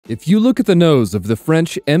If you look at the nose of the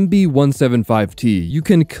French MB175T, you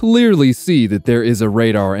can clearly see that there is a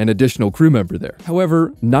radar and additional crew member there.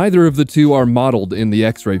 However, neither of the two are modeled in the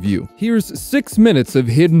X-ray view. Here's 6 minutes of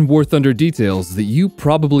hidden War Thunder details that you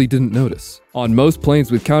probably didn't notice. On most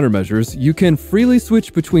planes with countermeasures, you can freely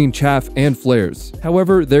switch between chaff and flares.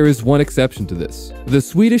 However, there is one exception to this. The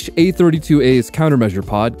Swedish A-32A's countermeasure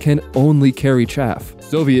pod can only carry chaff.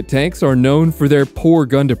 Soviet tanks are known for their poor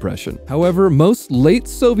gun depression. However, most late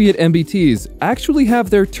Soviet MBTs actually have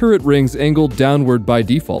their turret rings angled downward by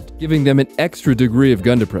default, giving them an extra degree of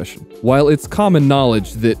gun depression. While it's common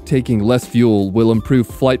knowledge that taking less fuel will improve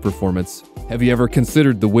flight performance, have you ever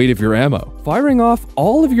considered the weight of your ammo? Firing off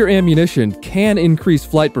all of your ammunition can increase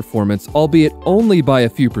flight performance, albeit only by a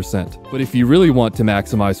few percent. But if you really want to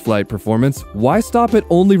maximize flight performance, why stop at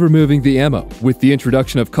only removing the ammo? With the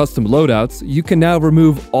introduction of custom loadouts, you can now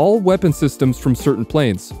remove all weapon systems from certain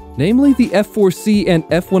planes, namely the F-4C and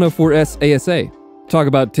F-104S ASA. Talk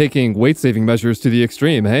about taking weight-saving measures to the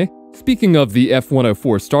extreme, hey? Speaking of the F-104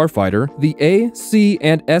 Starfighter, the A, C,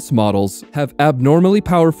 and S models have abnormally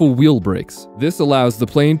powerful wheel brakes. This allows the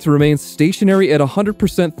plane to remain stationary at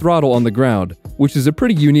 100% throttle on the ground, which is a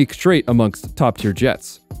pretty unique trait amongst top-tier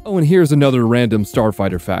jets. Oh, and here's another random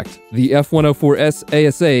Starfighter fact. The F-104S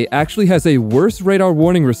ASA actually has a worse radar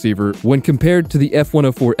warning receiver when compared to the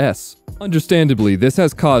F-104S. Understandably, this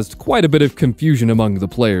has caused quite a bit of confusion among the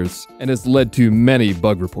players, and has led to many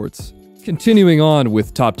bug reports. Continuing on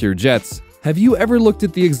with top-tier jets, have you ever looked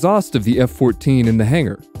at the exhaust of the F-14 in the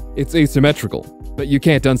hangar? It's asymmetrical, but you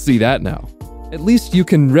can't unsee that now. At least you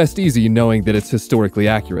can rest easy knowing that it's historically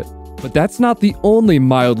accurate. But that's not the only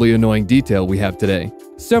mildly annoying detail we have today.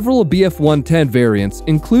 Several BF-110 variants,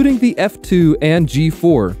 including the F-2 and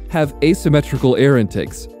G-4, have asymmetrical air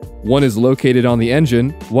intakes. One is located on the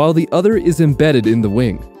engine, while the other is embedded in the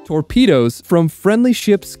wing. Torpedoes from friendly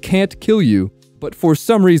ships can't kill you, but for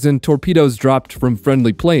some reason, torpedoes dropped from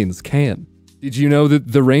friendly planes can. Did you know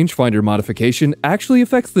that the rangefinder modification actually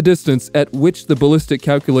affects the distance at which the ballistic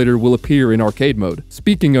calculator will appear in arcade mode?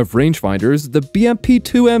 Speaking of rangefinders, the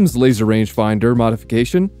BMP-2M's laser rangefinder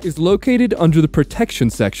modification is located under the protection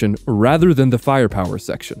section rather than the firepower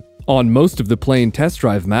section. On most of the plane test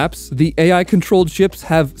drive maps, the AI-controlled ships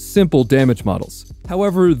have simple damage models.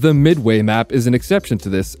 However, the Midway map is an exception to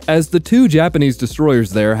this, as the 2 Japanese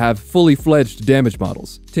destroyers there have fully fledged damage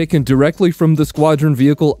models, taken directly from the squadron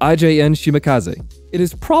vehicle IJN Shimakaze. It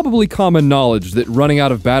is probably common knowledge that running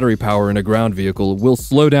out of battery power in a ground vehicle will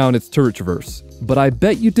slow down its turret traverse, but I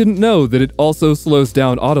bet you didn't know that it also slows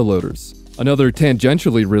down autoloaders. Another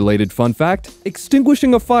tangentially related fun fact,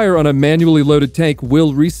 extinguishing a fire on a manually loaded tank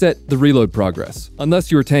will reset the reload progress,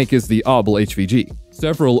 unless your tank is the ABL HVG.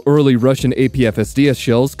 Several early Russian APF-SDS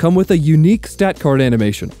shells come with a unique stat card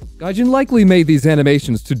animation. Gaijin likely made these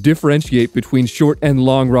animations to differentiate between short and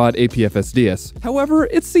long rod APF-SDS. However,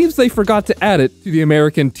 it seems they forgot to add it to the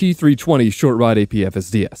American T320 short rod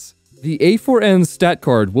APF-SDS. The A4N stat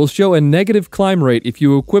card will show a negative climb rate if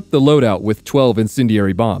you equip the loadout with 12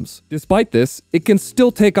 incendiary bombs. Despite this, it can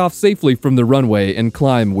still take off safely from the runway and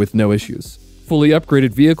climb with no issues. Fully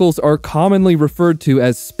upgraded vehicles are commonly referred to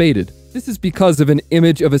as spaded. This is because of an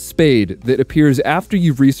image of a spade that appears after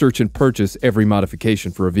you research and purchase every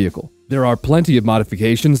modification for a vehicle. There are plenty of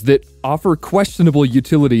modifications that offer questionable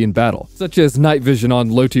utility in battle, such as night vision on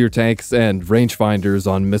low-tier tanks and rangefinders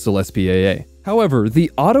on missile SPAA. However,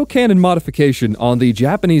 the autocannon modification on the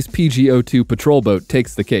Japanese PG-02 patrol boat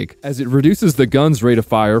takes the cake, as it reduces the gun's rate of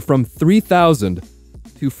fire from 3,000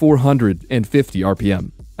 to 450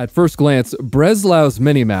 RPM. At first glance, Breslau's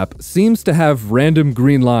minimap seems to have random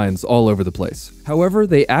green lines all over the place. However,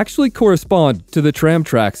 they actually correspond to the tram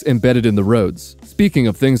tracks embedded in the roads. Speaking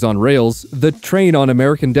of things on rails, the train on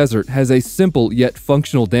American Desert has a simple yet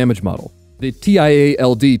functional damage model. The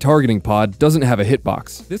TIA-LD targeting pod doesn't have a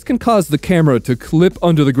hitbox. This can cause the camera to clip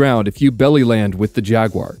under the ground if you belly land with the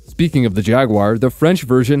Jaguar. Speaking of the Jaguar, the French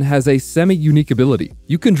version has a semi-unique ability.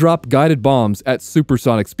 You can drop guided bombs at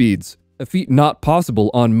supersonic speeds, a feat not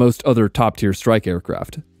possible on most other top-tier strike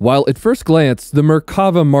aircraft. While at first glance, the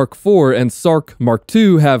Merkava Mark IV and Sark Mark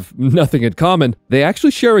II have nothing in common, they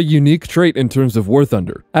actually share a unique trait in terms of War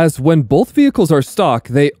Thunder, as when both vehicles are stock,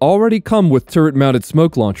 they already come with turret-mounted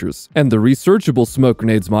smoke launchers, and the researchable smoke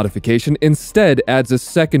grenades modification instead adds a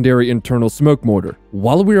secondary internal smoke mortar.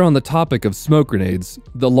 While we're on the topic of smoke grenades,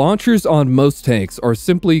 the launchers on most tanks are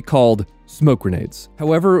simply called smoke grenades.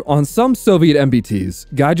 However, on some Soviet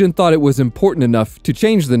MBTs, Gaijin thought it was important enough to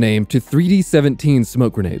change the name to 3D-17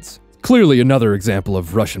 smoke grenades. Clearly another example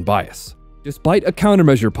of Russian bias. Despite a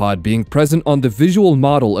countermeasure pod being present on the visual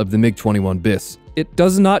model of the MiG-21 BIS, It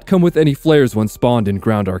does not come with any flares when spawned in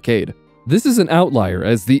Ground Arcade. This is an outlier,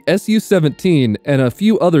 as the Su-17 and a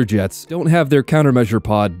few other jets don't have their countermeasure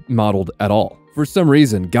pod modeled at all. For some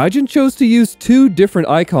reason, Gaijin chose to use two different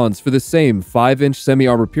icons for the same 5-inch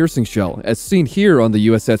semi-armor piercing shell, as seen here on the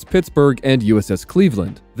USS Pittsburgh and USS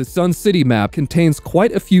Cleveland. The Sun City map contains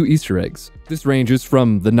quite a few Easter eggs. This ranges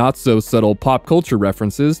from the not-so-subtle pop culture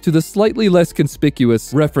references to the slightly less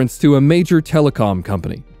conspicuous reference to a major telecom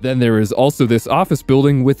company. Then there is also this office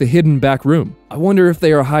building with a hidden back room. I wonder if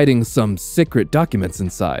they are hiding some secret documents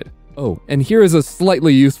inside. Oh, and here is a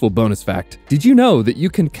slightly useful bonus fact. Did you know that you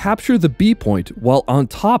can capture the B point while on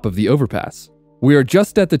top of the overpass? We are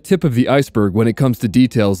just at the tip of the iceberg when it comes to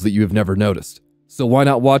details that you have never noticed. So why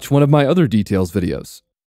not watch one of my other details videos?